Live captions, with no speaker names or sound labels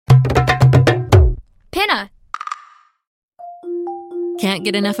Pinna. Can't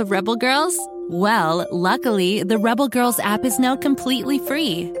get enough of Rebel Girls? Well, luckily, the Rebel Girls app is now completely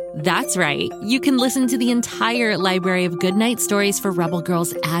free. That's right. You can listen to the entire library of goodnight stories for Rebel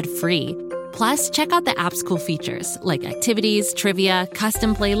Girls ad-free. Plus, check out the app's cool features like activities, trivia,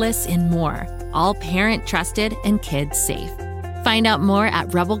 custom playlists, and more. All parent-trusted and kids-safe. Find out more at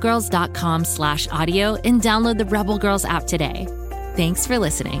rebelgirls.com/audio and download the Rebel Girls app today. Thanks for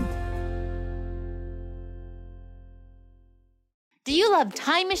listening. Do you love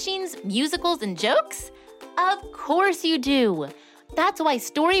time machines, musicals, and jokes? Of course you do. That's why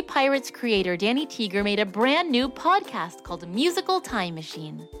Story Pirates creator Danny Teeger made a brand new podcast called Musical Time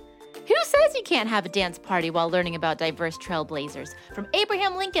Machine. Who says you can't have a dance party while learning about diverse trailblazers, from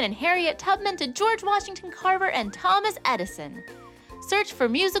Abraham Lincoln and Harriet Tubman to George Washington Carver and Thomas Edison? Search for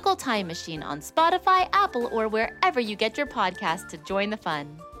Musical Time Machine on Spotify, Apple, or wherever you get your podcasts to join the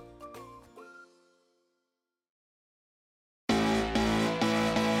fun.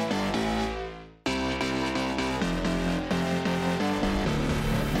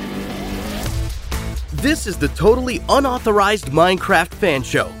 This is the totally unauthorized Minecraft fan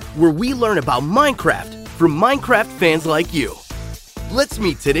show, where we learn about Minecraft from Minecraft fans like you. Let's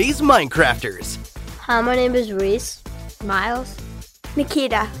meet today's Minecrafters. Hi, my name is Reese. Miles.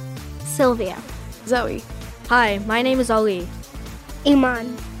 Nikita. Sylvia. Zoe. Hi, my name is Ali.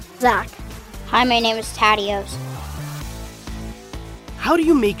 Iman. Zach. Hi, my name is Tadios. How do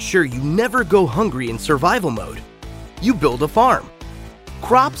you make sure you never go hungry in survival mode? You build a farm.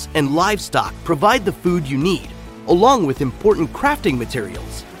 Crops and livestock provide the food you need, along with important crafting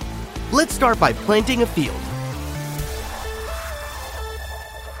materials. Let's start by planting a field.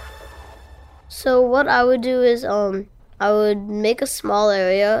 So what I would do is I would make a small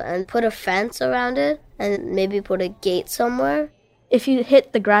area and put a fence around it and maybe put a gate somewhere. If you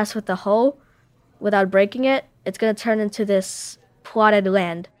hit the grass with a hoe without breaking it, it's going to turn into this plotted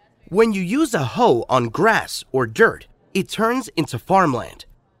land. When you use a hoe on grass or dirt, it turns into farmland.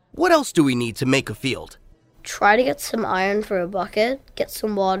 What else do we need to make a field? Try to get some iron for a bucket, get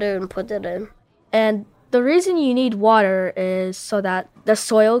some water and put it in. And the reason you need water is so that the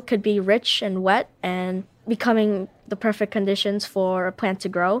soil could be rich and wet and becoming the perfect conditions for a plant to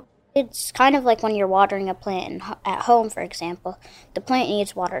grow. It's kind of like when you're watering a plant at home, for example. The plant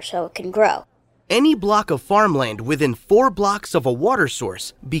needs water so it can grow. Any block of farmland within 4 blocks of a water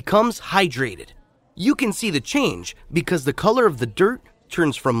source becomes hydrated. You can see the change because the color of the dirt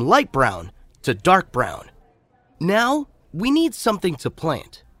turns from light brown to dark brown. Now, we need something to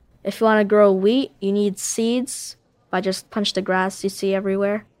plant. If you want to grow wheat, you need seeds. I just punch the grass you see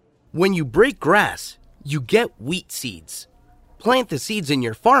everywhere. When you break grass, you get wheat seeds. Plant the seeds in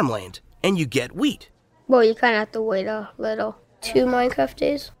your farmland, and you get wheat. Well, you kind of have to wait a little. 2 Minecraft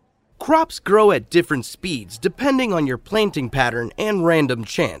days. Crops grow at different speeds depending on your planting pattern and random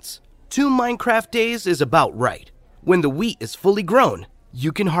chance. 2 Minecraft days is about right. When the wheat is fully grown,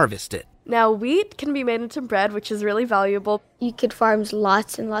 you can harvest it. Now, wheat can be made into bread, which is really valuable. You could farm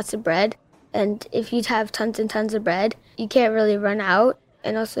lots and lots of bread. And if you have tons and tons of bread, you can't really run out.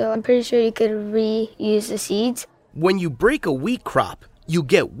 And also, I'm pretty sure you could reuse the seeds. When you break a wheat crop, you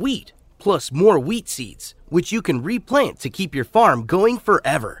get wheat plus more wheat seeds, which you can replant to keep your farm going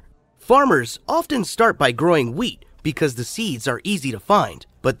forever. Farmers often start by growing wheat because the seeds are easy to find,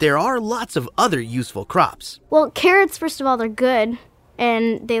 but there are lots of other useful crops. Well, carrots, first of all, they're good,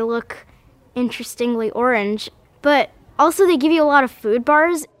 and they look interestingly orange, but also they give you a lot of food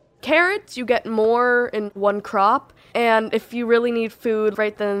bars. Carrots, you get more in one crop, and if you really need food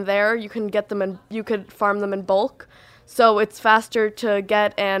right then and there, you can get them and you could farm them in bulk. So it's faster to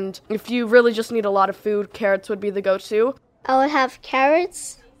get, and if you really just need a lot of food, carrots would be the go-to. I would have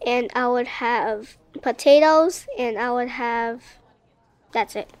carrots, and I would have potatoes, and I would have...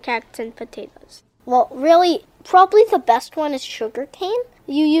 That's it, carrots and potatoes. Well, really, probably the best one is sugarcane.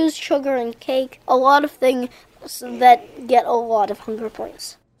 You use sugar in cake, a lot of things that get a lot of hunger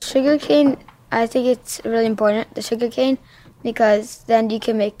points. Sugarcane, I think it's really important, the sugarcane, because then you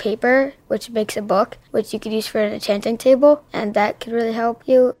can make paper, which makes a book, which you could use for an enchanting table, and that could really help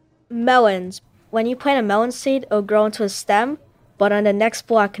you. Melons. When you plant a melon seed, it'll grow into a stem, but on the next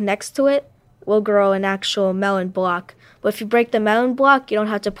block next to it, will grow an actual melon block. But if you break the melon block, you don't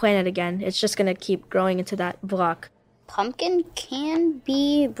have to plant it again. It's just going to keep growing into that block. Pumpkin can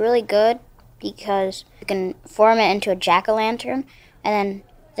be really good because you can form it into a jack-o'-lantern, and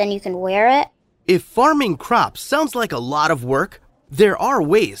then you can wear it. If farming crops sounds like a lot of work, there are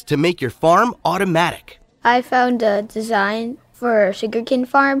ways to make your farm automatic. I found a design for a sugarcane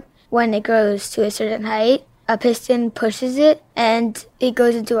farm. When it grows to a certain height, a piston pushes it, and it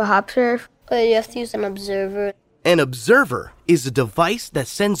goes into a hopper But you have to use an observer. An observer is a device that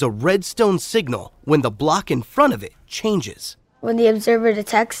sends a redstone signal when the block in front of it changes. When the observer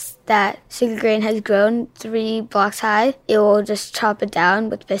detects that sugar grain has grown 3 blocks high, it will just chop it down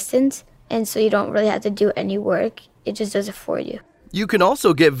with pistons, and so you don't really have to do any work. It just does it for you. You can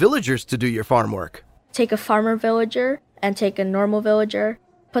also get villagers to do your farm work. Take a farmer villager and take a normal villager.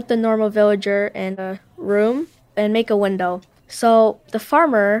 Put the normal villager in a room and make a window. So the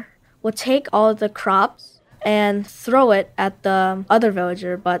farmer will take all the crops and throw it at the other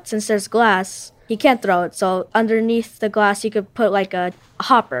villager, but since there's glass, he can't throw it. So underneath the glass, you could put like a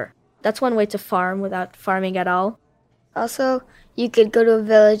hopper. That's one way to farm without farming at all. Also, you could go to a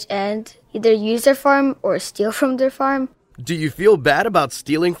village and either use their farm or steal from their farm. Do you feel bad about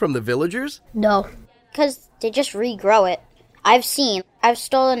stealing from the villagers? No. Because they just regrow it. I've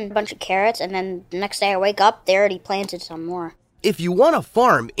stolen a bunch of carrots, and then the next day I wake up, they already planted some more. If you want a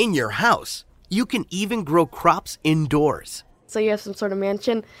farm in your house, you can even grow crops indoors. So you have some sort of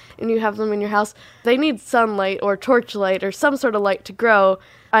mansion and you have them in your house. They need sunlight or torchlight or some sort of light to grow.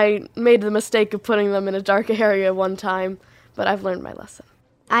 I made the mistake of putting them in a dark area one time, but I've learned my lesson.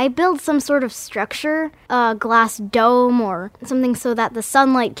 I build some sort of structure, a glass dome or something so that the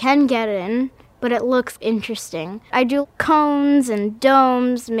sunlight can get in, but it looks interesting. I do cones and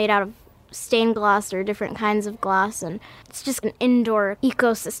domes made out of stained glass or different kinds of glass, and it's just an indoor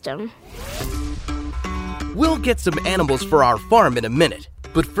ecosystem. We'll get some animals for our farm in a minute,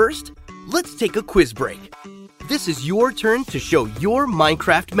 but first, let's take a quiz break. This is your turn to show your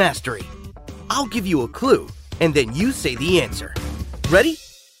Minecraft mastery. I'll give you a clue, and then you say the answer. Ready?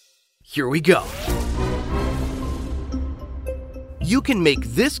 Here we go. You can make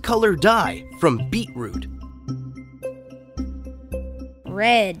this color dye from beetroot.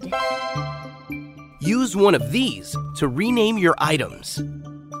 Red. Use one of these to rename your items.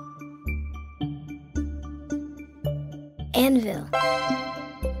 Anvil.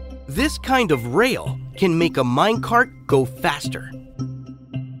 This kind of rail can make a minecart go faster.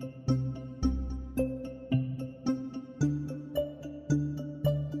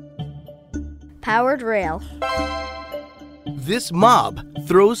 Powered rail. This mob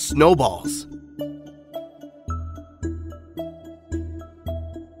throws snowballs.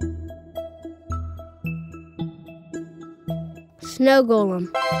 Snow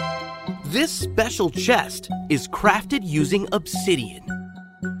golem. This special chest is crafted using obsidian.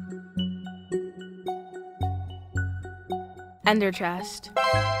 Ender chest.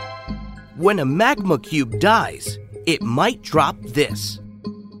 When a magma cube dies, it might drop this.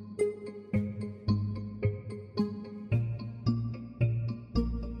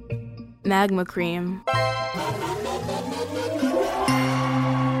 Magma cream.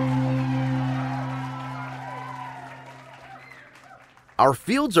 Our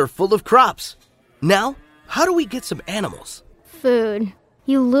fields are full of crops. Now, how do we get some animals? Food.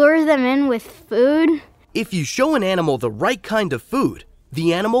 You lure them in with food? If you show an animal the right kind of food,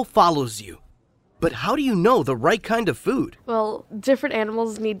 the animal follows you. But how do you know the right kind of food? Well, different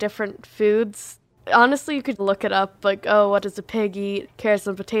animals need different foods. Honestly, you could look it up, like, oh, what does a pig eat? Carrots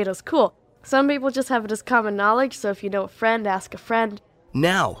and potatoes, cool. Some people just have it as common knowledge, so if you know a friend, ask a friend.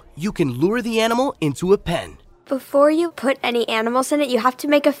 Now, you can lure the animal into a pen. Before you put any animals in it, you have to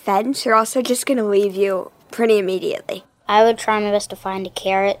make a fence. They're also just going to leave you pretty immediately. I would try my best to find a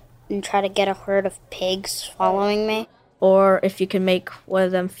carrot and try to get a herd of pigs following me. Or if you can make one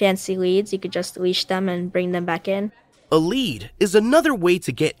of them fancy leads, you could just leash them and bring them back in. A lead is another way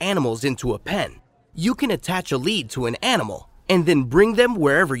to get animals into a pen. You can attach a lead to an animal and then bring them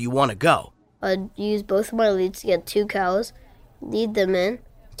wherever you want to go. I'd use both of my leads to get 2 cows, lead them in,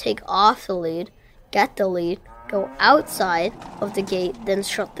 take off the lead, get the lead, go outside of the gate, then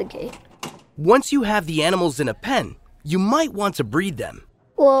shut the gate. Once you have the animals in a pen, you might want to breed them.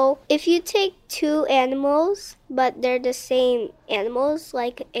 Well, if you take 2 animals, but they're the same animals,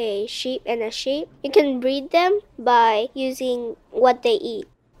 like a sheep and a sheep, you can breed them by using what they eat.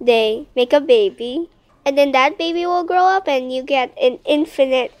 They make a baby, and then that baby will grow up and you get an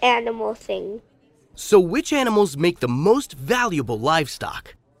infinite animal thing. So which animals make the most valuable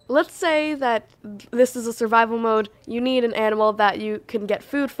livestock? Let's say that this is a survival mode. You need an animal that you can get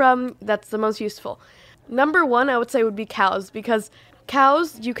food from that's the most useful. Number 1, I would say, would be cows, because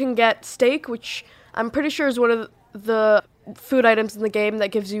cows, you can get steak, which I'm pretty sure is one of the food items in the game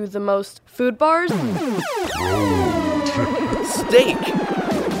that gives you the most food bars. Steak!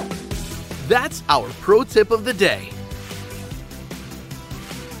 That's our pro tip of the day.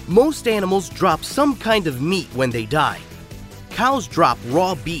 Most animals drop some kind of meat when they die. Cows drop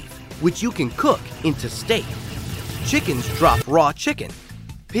raw beef, which you can cook into steak. Chickens drop raw chicken.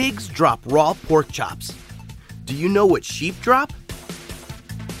 Pigs drop raw pork chops. Do you know what sheep drop?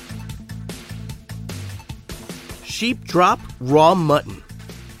 Sheep drop raw mutton.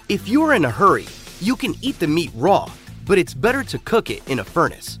 If you're in a hurry, you can eat the meat raw, but it's better to cook it in a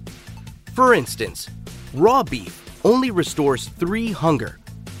furnace. For instance, raw beef only restores 3 hunger,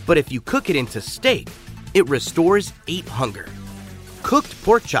 but if you cook it into steak, it restores 8 hunger. Cooked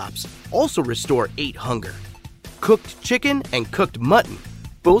pork chops also restore 8 hunger. Cooked chicken and cooked mutton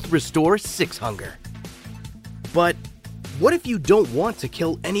both restore 6 hunger. But what if you don't want to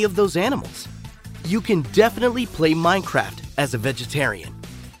kill any of those animals? You can definitely play Minecraft as a vegetarian.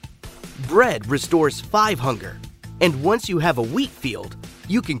 Bread restores 5 hunger, and once you have a wheat field,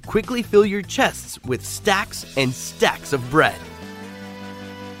 you can quickly fill your chests with stacks and stacks of bread.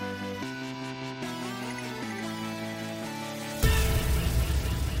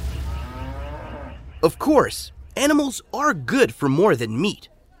 Of course, animals are good for more than meat.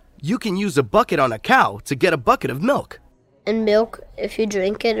 You can use a bucket on a cow to get a bucket of milk. And milk, if you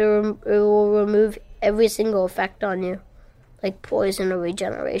drink it, it will remove every single effect on you, like poison or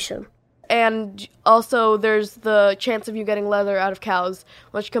regeneration. And also there's the chance of you getting leather out of cows,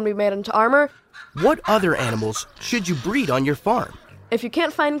 which can be made into armor. What other animals should you breed on your farm? If you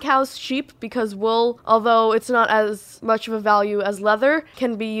can't find cows, sheep, because wool, although it's not as much of a value as leather,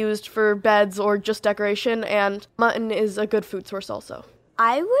 can be used for beds or just decoration, and mutton is a good food source also.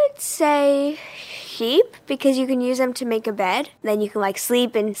 I would say sheep, because you can use them to make a bed. Then you can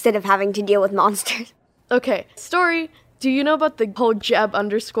sleep instead of having to deal with monsters. Okay, story. Do you know about the whole Jeb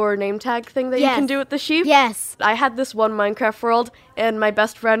 _ name tag thing that you can do with the sheep? Yes. I had this one Minecraft world, and my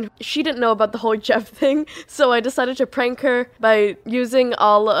best friend, she didn't know about the whole Jeb thing, so I decided to prank her by using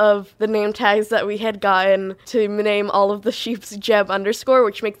all of the name tags that we had gotten to name all of the sheep's Jeb _,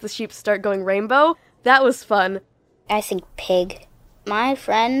 which makes the sheep start going rainbow. That was fun. I think pig. My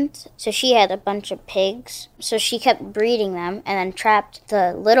friend, so she had a bunch of pigs, so she kept breeding them and then trapped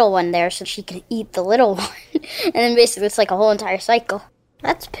the little one there so she could eat the little one. And then basically it's like a whole entire cycle.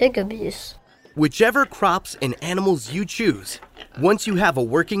 That's pig abuse. Whichever crops and animals you choose, once you have a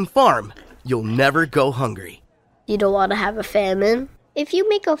working farm, you'll never go hungry. You don't want to have a famine. If you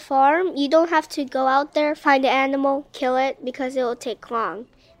make a farm, you don't have to go out there, find an animal, kill it, because it will take long.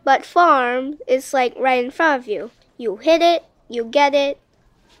 But farm is right in front of you. You hit it, you get it,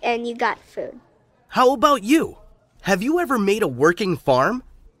 and you got food. How about you? Have you ever made a working farm?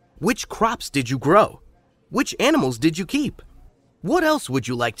 Which crops did you grow? Which animals did you keep? What else would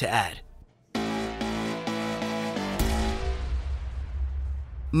you like to add?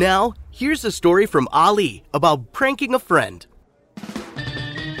 Now, here's a story from Ali about pranking a friend.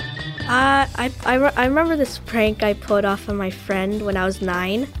 I remember this prank I pulled off on my friend when I was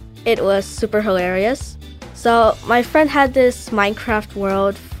 9. It was super hilarious. So my friend had this Minecraft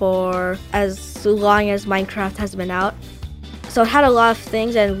world for as long as Minecraft has been out. So it had a lot of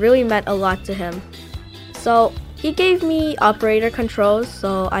things and really meant a lot to him. So he gave me operator controls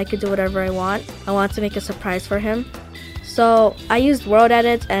so I could do whatever I want. I wanted to make a surprise for him. So I used world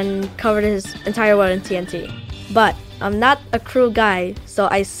edits and covered his entire world in TNT. But I'm not a cruel guy, so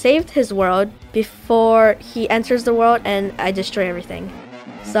I saved his world before he enters the world and I destroy everything.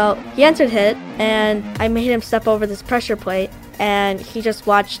 So he entered it, and I made him step over this pressure plate, and he just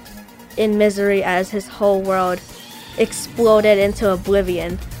watched in misery as his whole world exploded into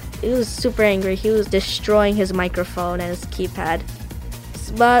oblivion. He was super angry. He was destroying his microphone and his keypad.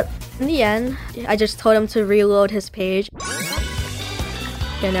 But in the end, I just told him to reload his page,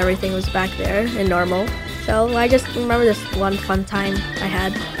 and everything was back there in normal. So I just remember this one fun time I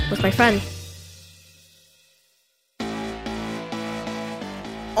had with my friend.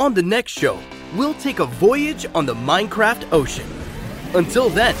 On the next show, we'll take a voyage on the Minecraft ocean. Until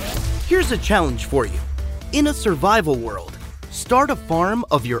then, here's a challenge for you. In a survival world, start a farm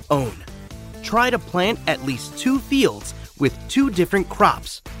of your own. Try to plant at least 2 fields with 2 different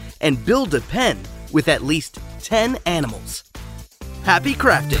crops and build a pen with at least 10 animals. Happy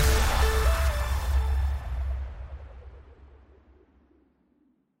crafting!